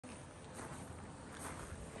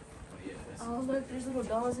Oh look, there's little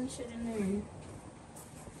dolls and shit in there.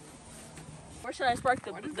 Where should I spark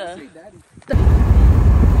the? Alright,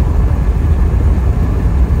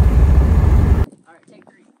 take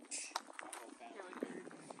 3.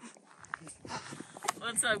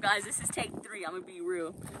 What's up, guys? This is take 3. I'm gonna be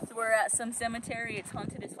real. So we're at some cemetery. It's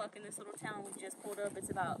haunted as fuck in this little town. We just pulled up. It's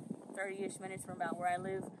about 30-ish minutes from about where I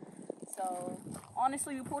live. So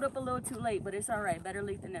honestly, we pulled up a little too late, but it's all right. Better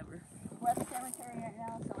late than never. We're at the cemetery right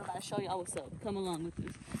now, so we're about to show y'all what's up. Come along with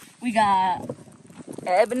us. We got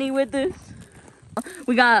Ebony with us.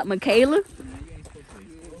 We got Michaela.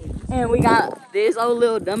 And we got this old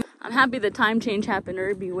little dumb. I'm happy the time change happened, or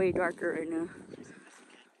it'd be way darker right now.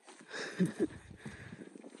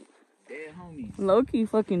 Low-key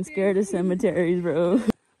fucking scared of cemeteries, bro.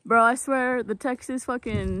 Bro, I swear the Texas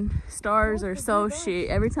fucking stars are so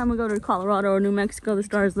shit. Every time we go to Colorado or New Mexico, the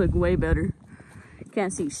stars look way better.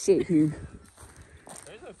 Can't see shit here.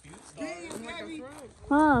 There's a few stars.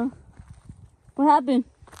 Huh? What happened?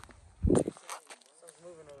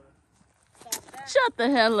 Shut the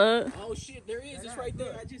hell up. Oh shit, there is. It's right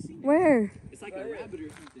there. I just seen it. Where? It's like a rabbit or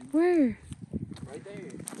something. Where? Right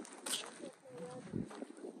there.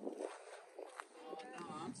 Oh no,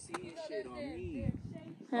 I'm seeing shit on me.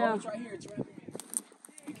 Hell. Oh, it's right here. It's right here.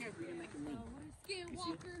 Be careful, you're gonna make him run.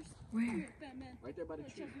 Where? Right there by the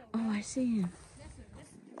tree. Oh, I see him.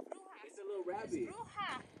 It's a little rabbit.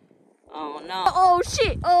 Oh no. Oh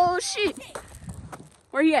shit. Oh shit.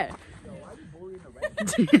 Where he at? Yo, why you bullying the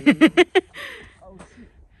rabbit? Oh shit.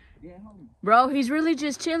 Yeah, homie. Bro, he's really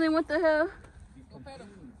just chilling. What the hell?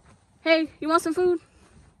 Hey, you want some food?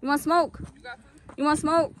 You want smoke? You got food? You want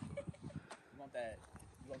smoke?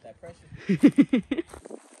 You want that pressure?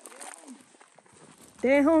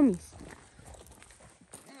 They're homies.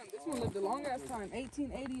 Damn, this one lived a long ass time.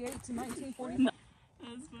 1888 to 1940. No.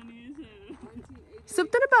 That's funny as hell.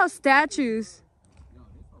 Something about statues.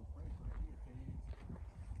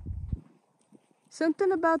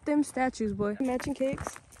 Something about them statues, boy. Matching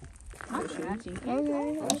cakes. I'm scratching.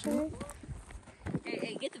 Okay.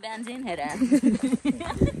 Hey, get the Vans in, head ass.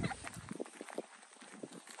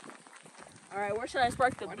 Alright, where should I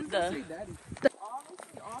spark the... Honestly,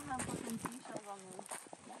 all have fucking seashells on them.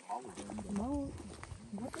 all of them. No.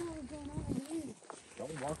 What the hell is going on here?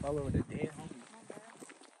 Don't walk all over the dead homie.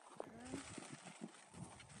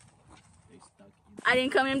 They stuck in. I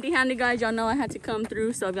didn't come empty-handed, guys. Y'all know I had to come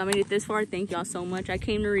through. So if y'all made it this far, thank y'all so much. I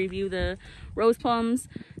came to review the rose palms,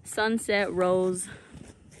 sunset rose.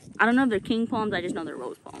 I don't know if they're king palms. I just know they're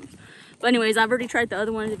rose palms. But anyways, I've already tried the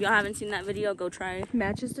other ones. If y'all haven't seen that video, go try it.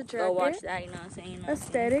 Matches the jacket. Go watch that, you know what I'm saying? You know what I'm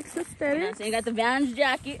saying? Aesthetics, You know what I'm aesthetics. saying? Got the Vans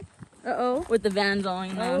jacket Uh-oh. with the Vans on,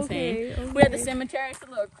 you know what I'm saying? Okay. We're at the cemetery. It's a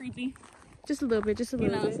little creepy. Just a little bit, just a You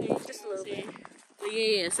little know what I'm bit. saying? Just a little bit. But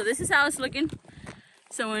yeah. So this is how it's looking.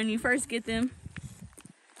 So when you first get them,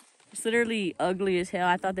 it's literally ugly as hell.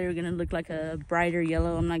 I thought they were going to look like a brighter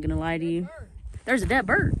yellow. I'm not going to lie to you. There's a dead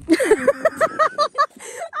bird.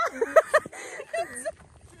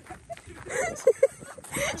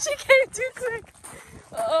 She came too quick.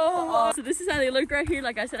 Oh, so this is how they look right here.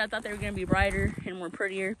 Like I said, I thought they were gonna be brighter and more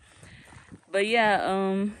prettier. But yeah,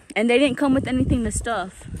 and they didn't come with anything to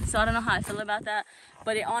stuff. So I don't know how I feel about that.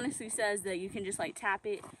 But it honestly says that you can just like tap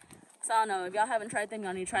it. So I don't know. If y'all haven't tried them,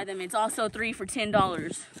 y'all need to try them. It's also 3 for $10.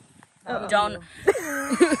 Don't.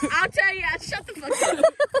 I'll tell you. Shut the fuck up.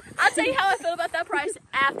 I'll tell you how I feel about that price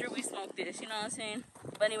after we smoke this. You know what I'm saying?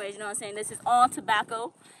 But anyways, you know what I'm saying? This is all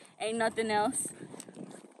tobacco. Ain't nothing else.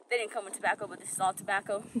 They didn't come with tobacco, but this is all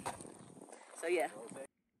tobacco. So yeah.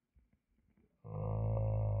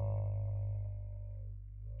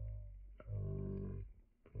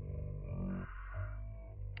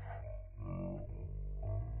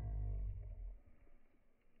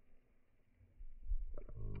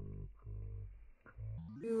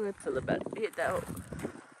 Feel about it. Hit that hole.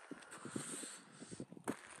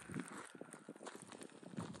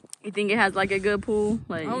 You think it has like a good pool?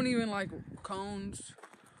 Like I don't even like cones,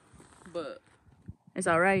 but it's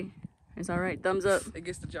all right. It's all right. Thumbs up. it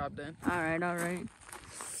gets the job done. All right. All right.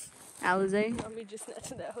 Alizé, Let me just snatch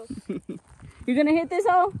that hole. you gonna hit this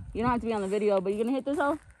hole? You don't have to be on the video, but you gonna hit this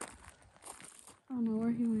hole? I don't know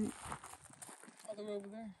where he went. All the way over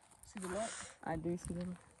there. See the light? I do see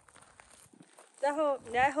them. That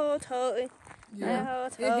whole toe. Yeah. That whole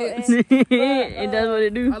It toe. hits. It does what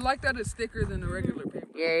it do. I like that it's thicker than the regular paper.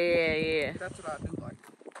 Yeah. That's what I do like.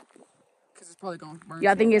 Cause it's probably gonna burn.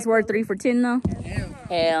 Y'all think it's worth 3 for $10 though? Hell.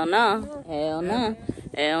 Hell no. Hell no.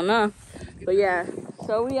 Hell no. But yeah,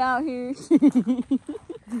 so we out here.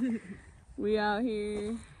 We out here.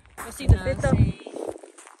 You see the fit though?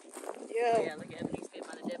 Yeah, look at Ebony's fit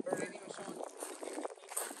by the dead bird.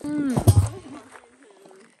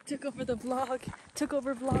 Took over the vlog. Took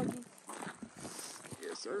over vlogging.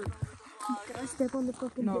 Yes, sir. Did I step on the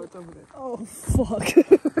fucking No, it's over there. Oh, fuck.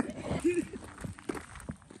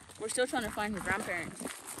 We're still trying to find his grandparents.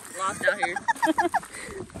 Lost out here.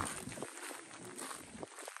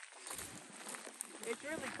 It's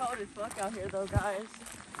really cold as fuck out here though, guys.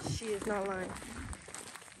 She is not lying.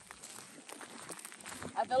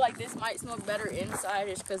 I feel like this might smoke better inside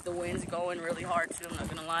just because the wind's going really hard too, I'm not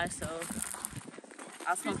gonna lie, so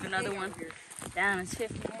I'll smoke another one. Damn, it's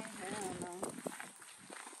 58. I don't know.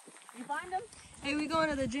 You find them? Hey, we going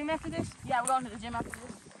to the gym after this? Yeah, we're going to the gym after this.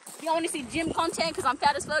 If y'all want to see gym content because I'm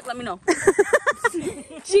fat as fuck, let me know.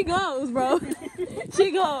 She goes, bro.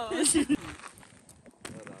 She goes.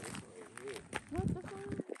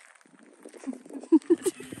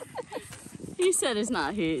 He said it's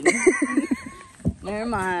not hitting. Never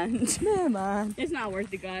mind. Never mind. It's not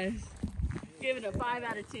worth it, guys. Give it a 5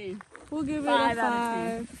 out of 10. We'll give it 5 a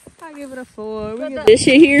out of 5. I give it a 4. We give This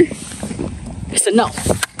shit here, it's a no.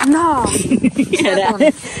 No. Yeah,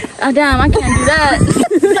 that. Oh, damn, I can't do that.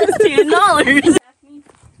 That's $10.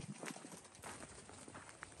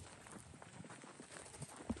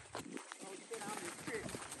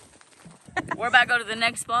 We're about to go to the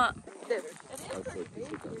next spot.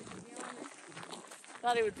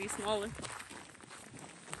 Thought it would be smaller.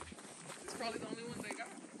 It's probably the only one they got.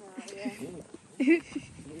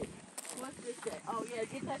 What's this say? Oh yeah,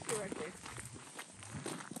 get that shit right there.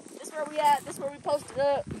 This where we at. This where we posted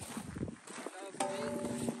up.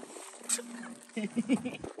 I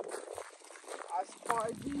spy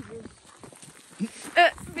Jesus.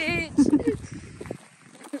 Bitch.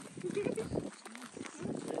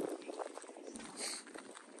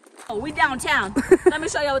 Oh, we downtown. Let me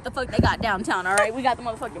show y'all what the fuck they got downtown, alright? We got the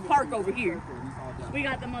motherfucking park over here. We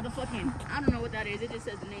got the motherfucking, I don't know what that is. It just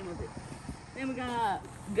says the name of it. Then we got a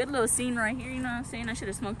good little scene right here, you know what I'm saying? I should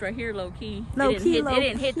have smoked right here, low key. It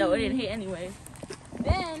didn't hit though. It didn't hit anyway.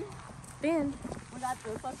 Then we got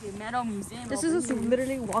the fucking metal museum. This over is us here.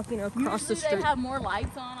 literally walking across the Usually street. they have more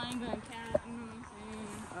lights on. I ain't gonna cap, you know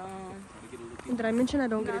what I'm saying? Did I mention I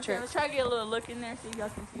don't You know get a what I'm saying? check? Let's try to get a little look in there so you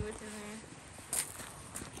guys can see what's in there.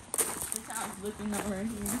 This house looking up right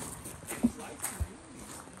here.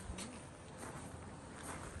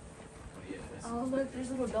 Oh look, there's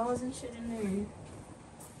little dolls and shit in there.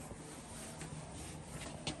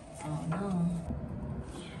 Oh no.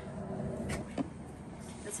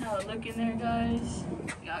 That's how it look in there, guys.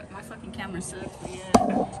 Yeah, my fucking camera sucks, but yeah.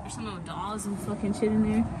 There's some little dolls and fucking shit in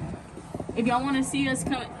there. If y'all want to see us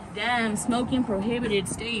come, damn, smoking prohibited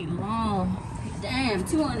state law. Damn,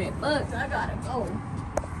 $200. I gotta go.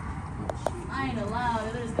 I ain't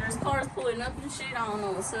allowed. There's cars pulling up and shit. I don't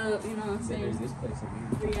know what's up. You know what I'm saying? There's this place over here.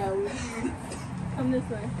 But yeah, we're here. Come this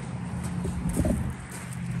way.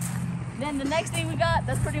 Then the next thing we got,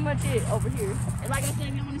 that's pretty much it over here. And like I said,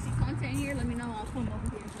 if y'all want to see content here, let me know. I'll come over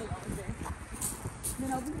here and show y'all over there.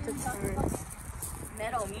 Then over here, we got the fucking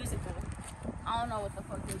metal musical. I don't know what the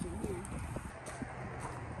fuck is in here.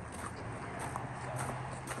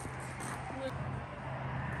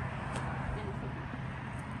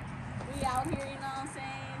 We out here, you know what I'm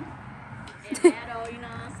saying? And metal, you know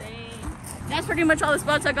what I'm saying? That's pretty much all the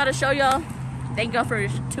spots I gotta show y'all. Thank y'all for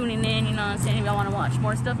tuning in, you know what I'm saying? If y'all wanna watch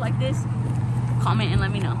more stuff like this, comment and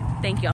let me know. Thank y'all.